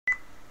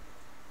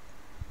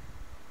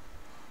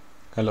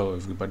Hello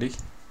everybody.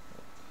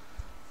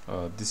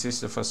 This is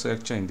the first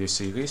lecture in this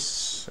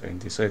series. In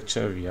this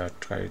lecture we are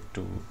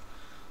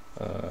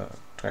uh,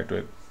 try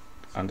to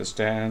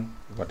understand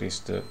what is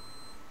the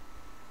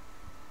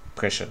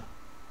pressure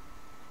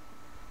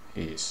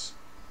is.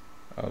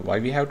 Why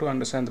we have to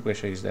understand the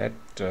pressure is that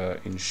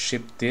in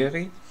ship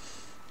theory,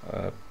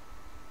 uh,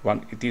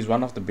 it is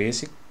one of the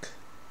basic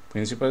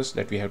principles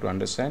that we have to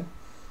understand,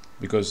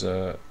 because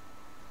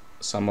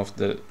some of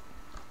the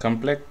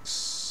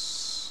complex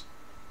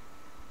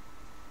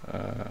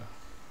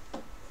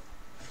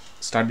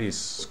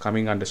studies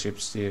coming under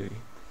ships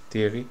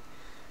theory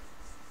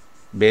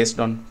based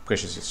on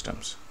pressure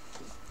systems.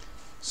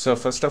 So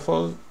first of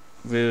all,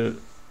 we'll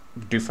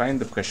define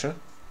the pressure.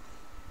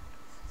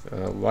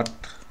 What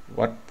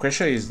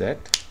pressure is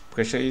that?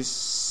 Pressure is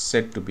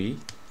said to be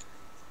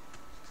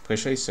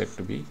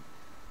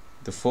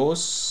the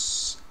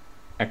force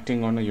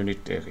acting on a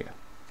unit area.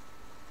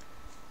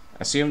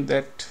 Assume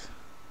that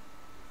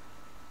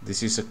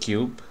this is a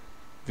cube,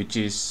 which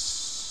is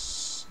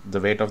the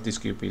weight of this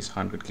cube is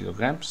 100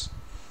 kilograms,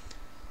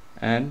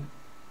 and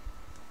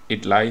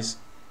it lies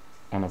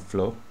on a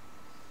floor,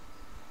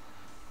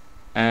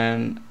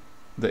 and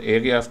the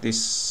area of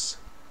this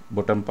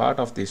bottom part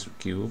of this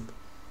cube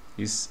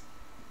is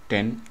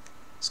 10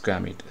 square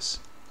meters.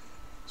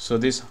 So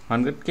this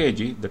 100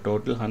 kg, the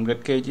total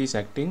 100 kg is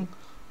acting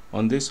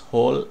on this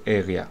whole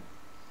area.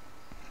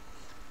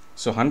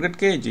 So 100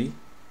 kg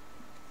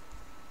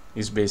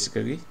is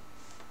basically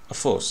a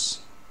force.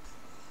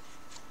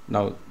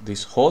 Now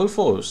this whole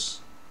force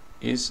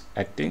is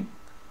acting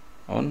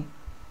on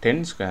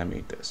 10 square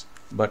meters,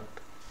 but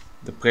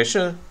the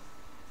pressure,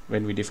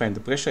 when we define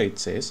the pressure, it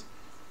says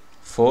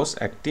force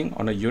acting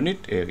on a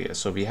unit area.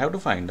 So we have to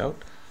find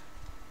out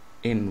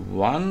in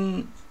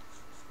 1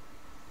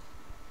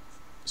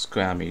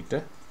 square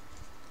meter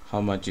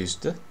how much is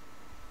the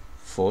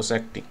force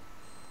acting.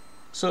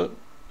 So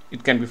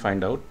it can be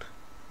found out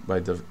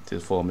by the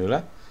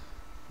formula,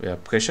 where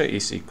pressure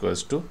is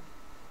equals to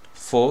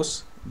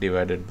force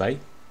divided by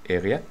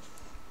area,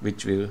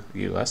 which will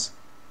give us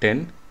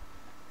 10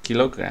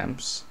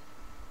 kilograms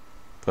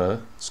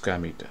per square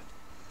meter.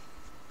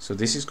 So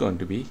this is going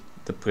to be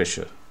the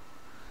pressure.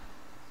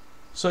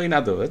 So in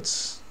other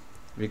words,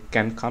 we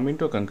can come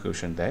into a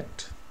conclusion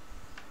that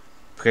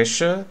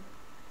pressure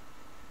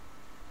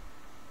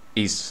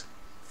is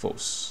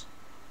force,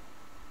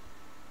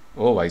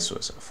 or vice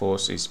versa.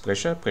 Force is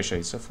pressure, pressure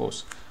is a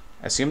force.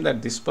 Assume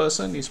that this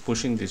person is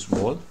pushing this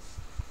wall,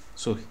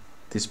 so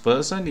this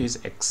person is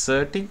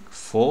exerting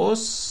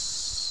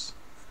force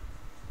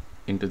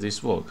into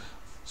this wall.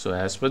 So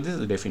as per this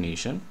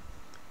definition,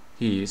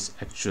 he is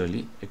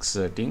actually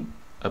exerting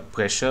a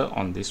pressure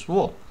on this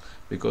wall,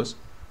 because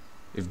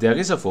if there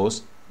is a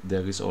force,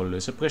 there is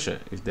always a pressure.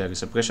 If there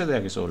is a pressure,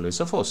 there is always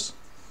a force.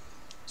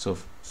 So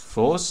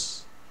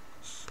force,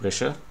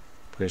 pressure,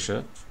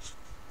 pressure,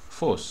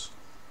 force.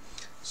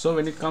 So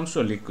when it comes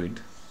to a liquid,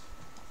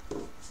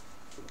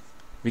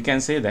 we can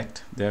say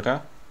that there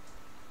are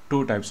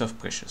two types of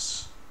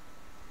pressures.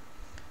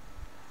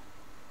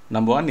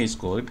 Number one is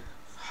called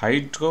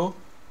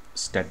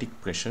hydrostatic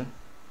pressure,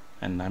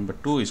 and number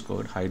two is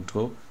called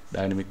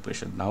hydrodynamic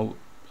pressure. Now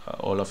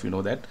all of you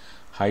know that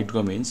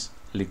hydro means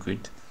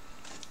liquid.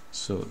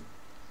 So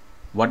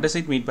what does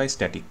it mean by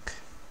static,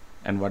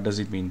 and what does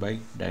it mean by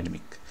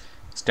dynamic?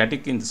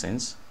 Static in the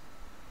sense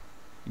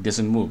it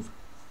doesn't move,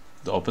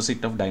 the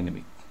opposite of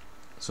dynamic.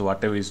 So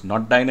whatever is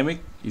not dynamic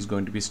is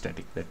going to be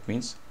static. That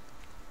means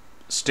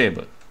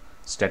stable,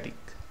 static.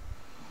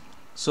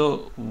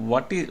 So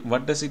what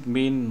does it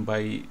mean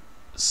by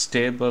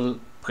stable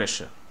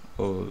pressure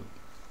or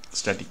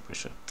static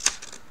pressure?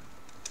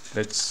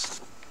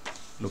 Let's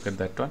look at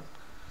that one.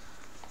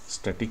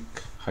 Static,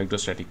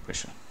 hydrostatic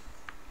pressure.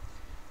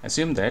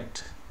 Assume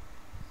that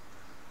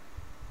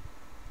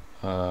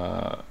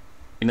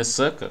in a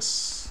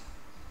circus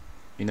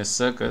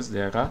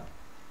there are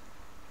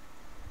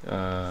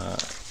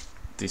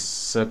this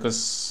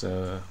circus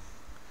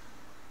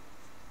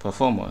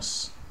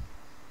performers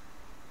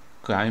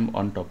climb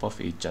on top of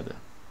each other.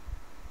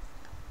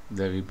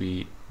 There will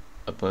be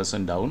a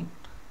person down,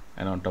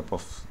 and on top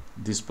of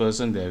this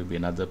person there will be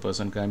another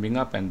person climbing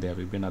up, and there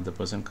will be another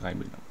person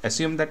climbing up.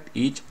 Assume that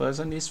each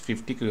person is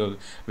 50 kg.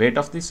 Weight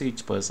of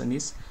each person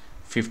is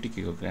 50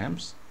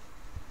 kilograms.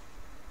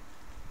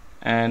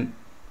 And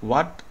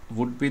what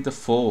would be the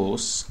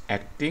force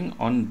acting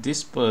on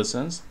this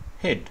person's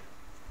head?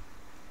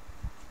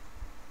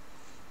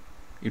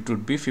 It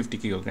would be 50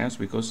 kilograms,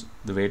 because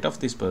the weight of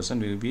this person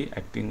will be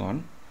acting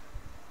on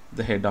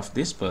the head of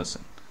this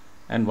person.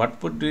 And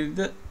what would be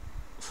the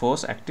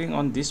force acting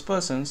on this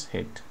person's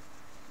head?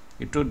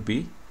 It would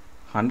be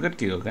 100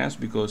 kilograms,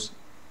 because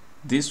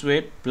this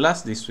weight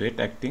plus this weight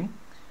acting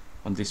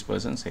on this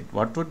person's head.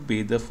 What would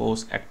be the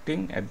force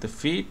acting at the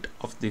feet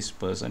of this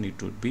person?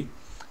 It would be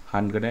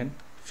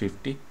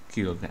 150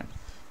 kilograms.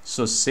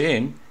 So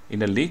same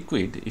in a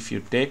liquid. If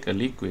you take a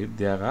liquid,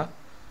 there are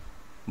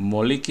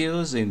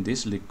molecules in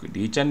this liquid.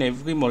 Each and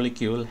every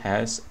molecule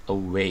has a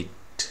weight.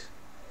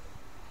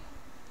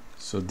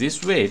 So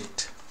this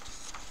weight,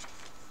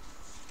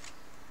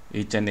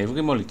 each and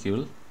every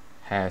molecule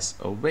has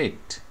a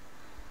weight.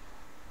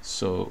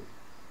 So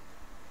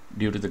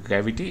due to the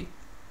gravity,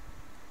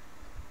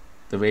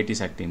 the weight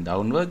is acting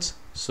downwards.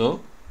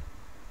 So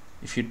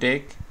if you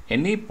take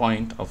any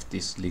point of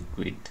this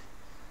liquid,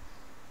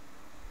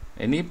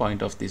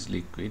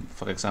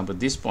 for example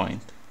this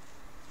point,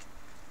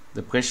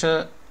 the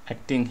pressure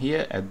acting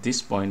here at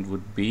this point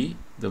would be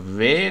the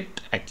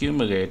weight,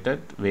 accumulated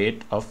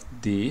weight of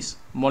these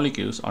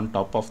molecules on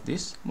top of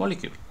this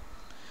molecule.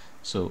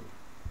 So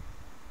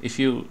if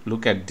you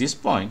look at this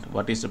point,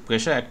 what is the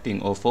pressure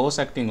acting or force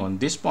acting on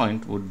this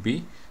point would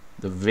be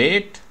the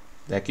weight,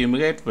 the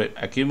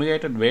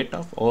accumulated weight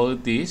of all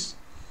these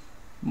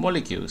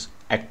molecules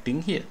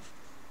acting here.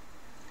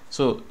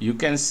 So you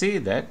can see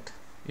that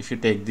if you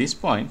take this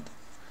point,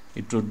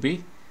 it would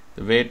be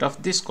the weight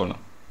of this column.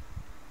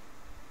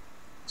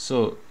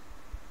 So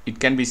it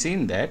can be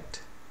seen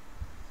that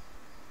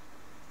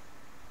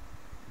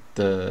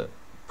the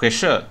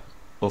pressure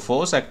or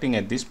force acting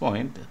at this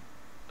point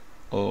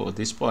or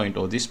this point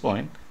or this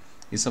point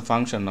is a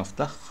function of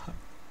the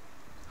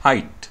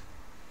height.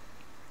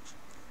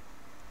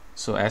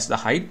 So as the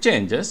height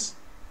changes,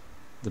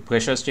 the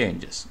pressure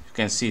changes. You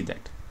can see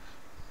that.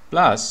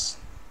 Plus,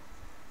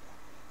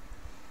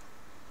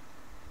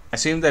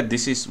 assume that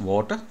this is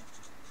water.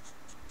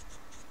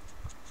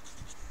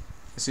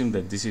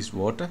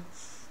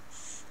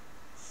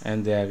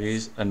 And there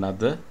is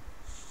another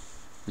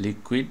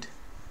liquid,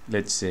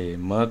 let's say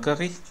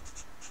mercury.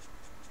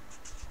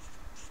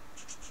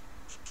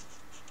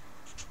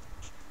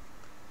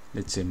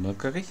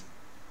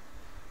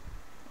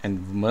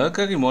 And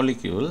mercury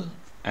molecule,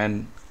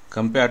 and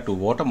compared to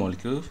water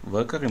molecule,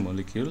 mercury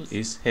molecule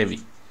is heavy.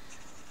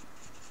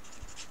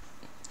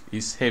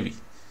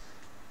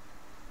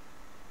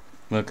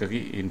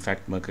 Mercury, in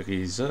fact,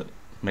 mercury is a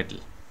metal.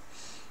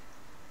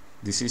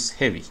 This is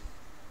heavy.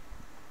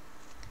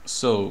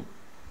 So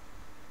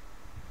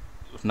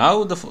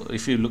now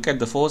if you look at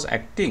the force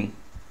acting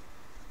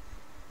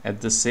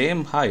at the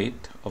same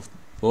height of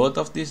both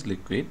of these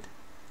liquid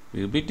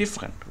will be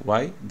different.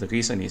 Why? The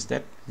reason is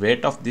that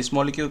weight of this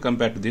molecule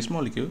compared to this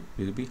molecule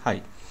will be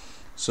high.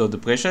 So the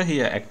pressure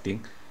here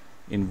acting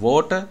in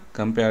water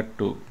compared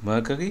to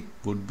mercury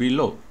would be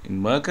low. In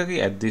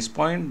mercury at this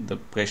point, the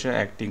pressure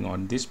acting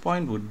on this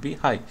point would be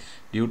high.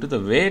 Due to the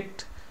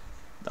weight,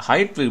 the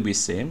height will be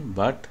same,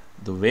 but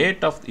the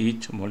weight of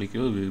each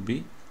molecule will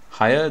be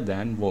higher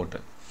than water.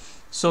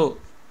 So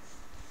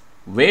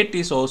weight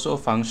is also a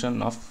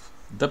function of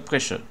the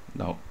pressure.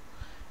 Now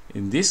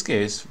in this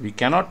case, we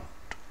cannot,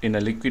 in a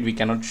liquid we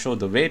cannot show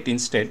the weight.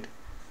 Instead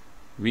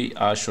we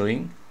are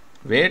showing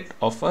weight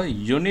of a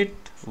unit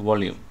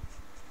volume.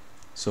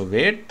 So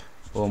weight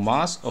or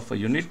mass of a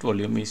unit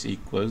volume is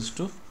equals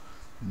to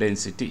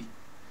density.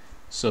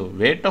 So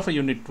weight of a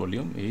unit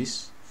volume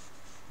is,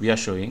 we are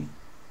showing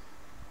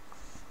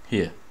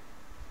here,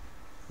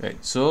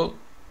 right? So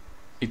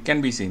it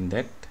can be seen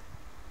that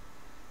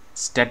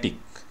static.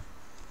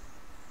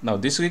 Now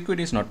this liquid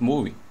is not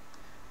moving,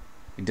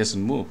 it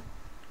doesn't move.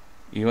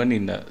 Even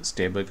in a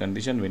stable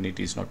condition, when it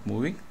is not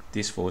moving,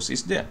 this force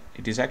is there,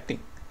 it is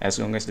acting. As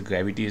long as the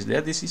gravity is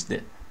there, this is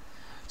there.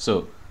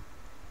 So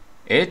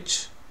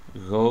H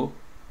rho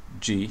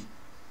G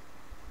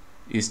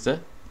is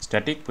the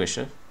static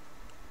pressure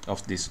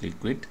of this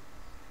liquid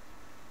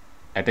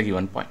at a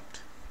given point.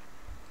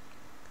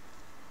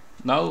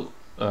 Now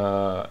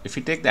if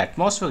we take the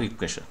atmospheric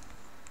pressure,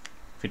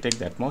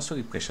 atmospheric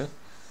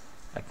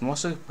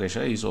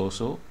pressure is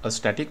also a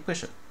static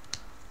pressure.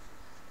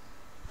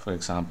 For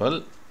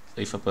example,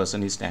 if a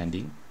person is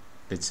standing,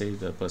 let's say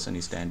the person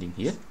is standing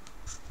here,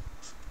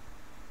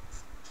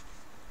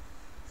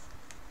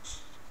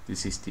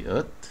 this is the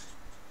earth,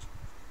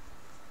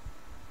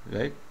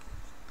 right?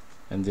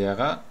 And there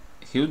are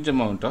huge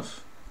amount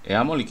of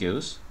air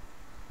molecules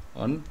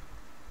on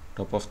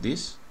top of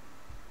this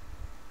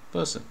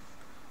person.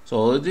 So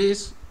all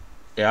this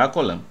air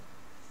column,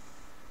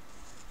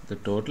 the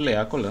total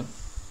air column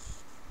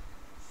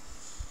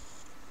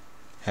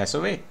has a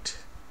weight.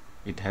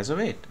 It has a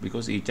weight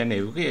because each and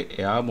every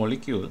air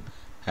molecule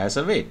has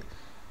a weight.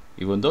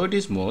 Even though it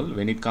is small,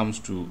 when it comes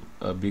to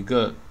a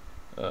bigger,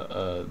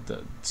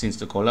 since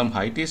the column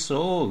height is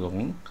so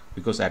long,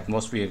 because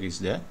atmosphere is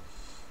there,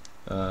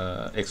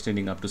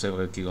 extending up to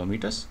several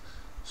kilometers,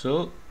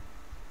 so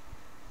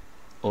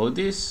all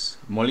these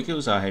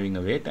molecules are having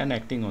a weight and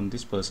acting on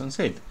this person's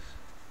head.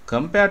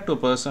 Compared to a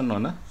person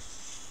on a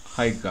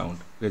high ground,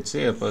 let's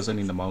say a person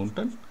in a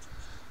mountain,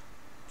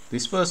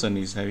 this person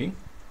is having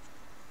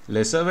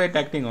lesser weight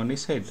acting on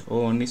his head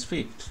or on his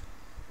feet.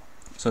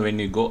 So when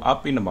you go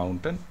up in a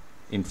mountain,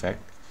 in fact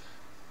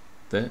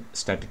the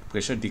static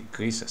pressure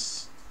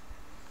decreases.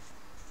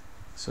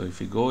 So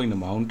if you go into a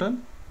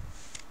mountain,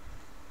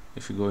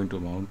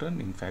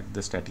 in fact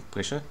the static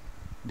pressure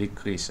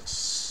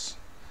decreases.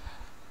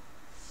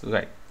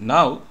 Right,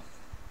 now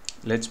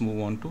let's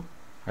move on to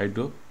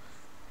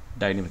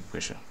hydrodynamic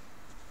pressure.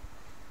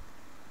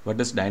 What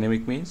does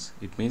dynamic means?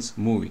 It means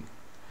moving.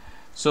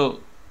 So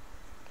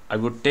I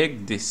would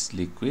take this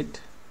liquid,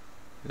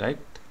 right?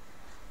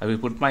 I will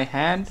put my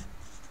hand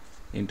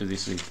into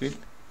this liquid.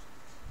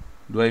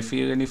 Do I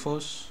feel any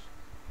force?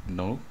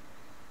 No,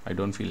 I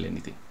don't feel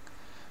anything.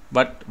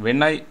 But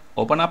when I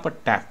open up a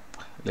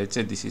tap, let's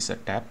say this is a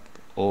tap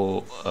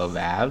or a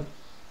valve,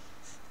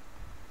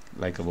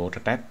 like a water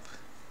tap,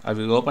 I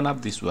will open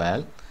up this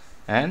valve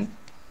and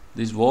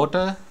this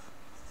water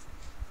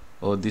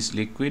or this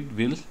liquid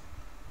will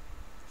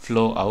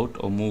flow out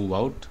or move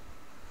out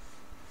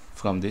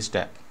from this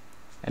tap.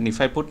 And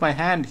if I put my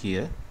hand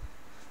here,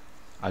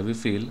 I will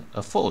feel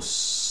a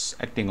force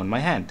acting on my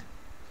hand.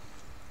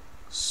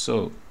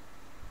 So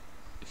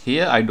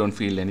here I don't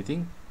feel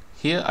anything.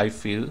 Here I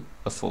feel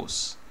a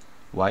force.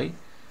 Why?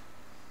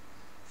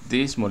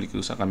 These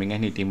molecules are coming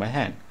and hitting my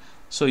hand.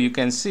 So you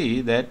can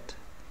see that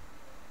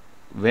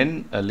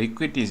when a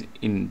liquid is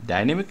in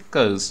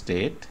dynamical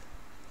state,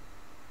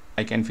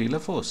 I can feel a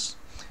force.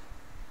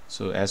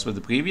 So as per the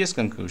previous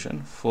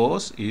conclusion,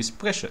 force is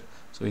pressure.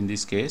 So in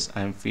this case,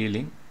 I am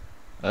feeling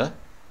a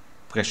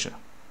pressure.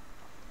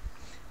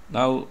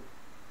 Now,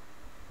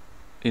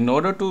 in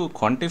order to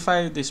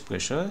quantify this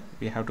pressure,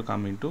 we have to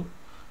come into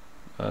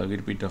a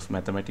little bit of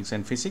mathematics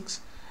and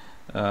physics.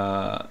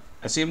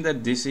 Assume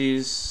that this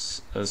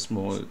is a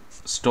small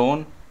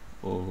stone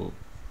or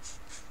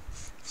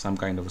some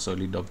kind of a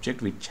solid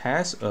object which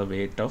has a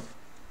weight of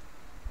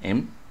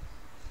m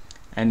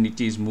and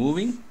it is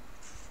moving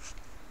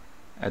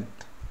at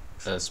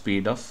a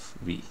speed of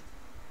v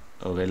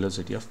or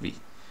velocity of v.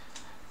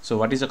 So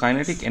what is the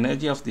kinetic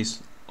energy of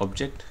this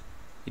object?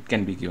 It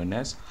can be given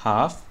as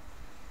half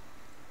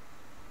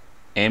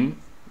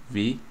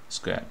mv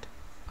squared,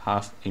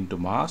 half into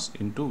mass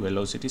into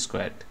velocity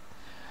squared.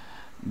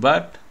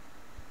 But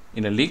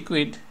in a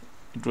liquid,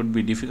 it would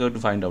be difficult to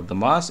find out the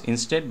mass.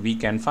 Instead, we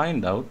can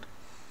find out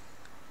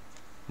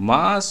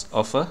mass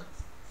of a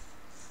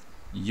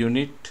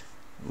unit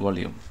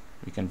volume.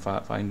 We can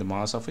find the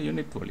mass of a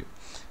unit volume.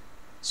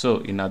 So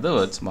in other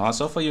words, mass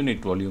of a unit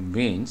volume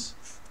means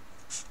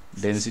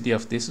density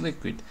of this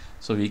liquid.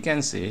 So we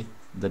can say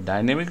the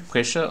dynamic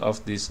pressure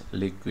of this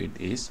liquid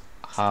is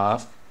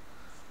half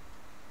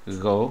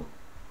rho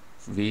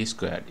v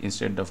squared.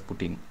 Instead of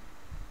putting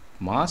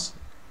mass,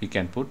 we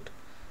can put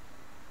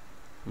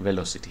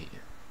velocity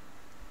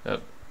here.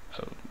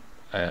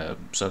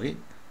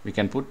 We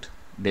can put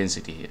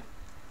density here.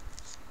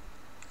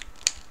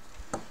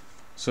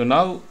 So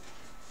now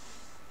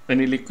when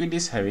a liquid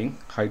is having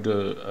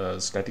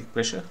hydrostatic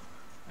pressure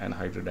and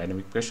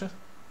hydrodynamic pressure,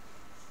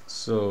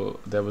 so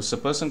there was a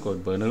person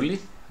called Bernoulli.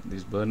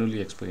 This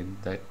Bernoulli explained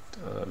that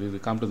we will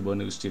come to the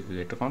Bernoulli's theory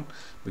later on,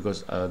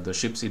 because the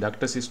ship's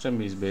eductor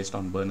system is based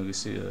on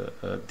Bernoulli's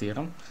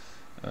theorem.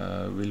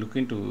 We'll look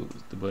into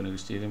the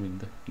Bernoulli's theorem in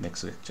the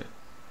next lecture.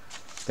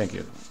 Thank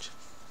you very much.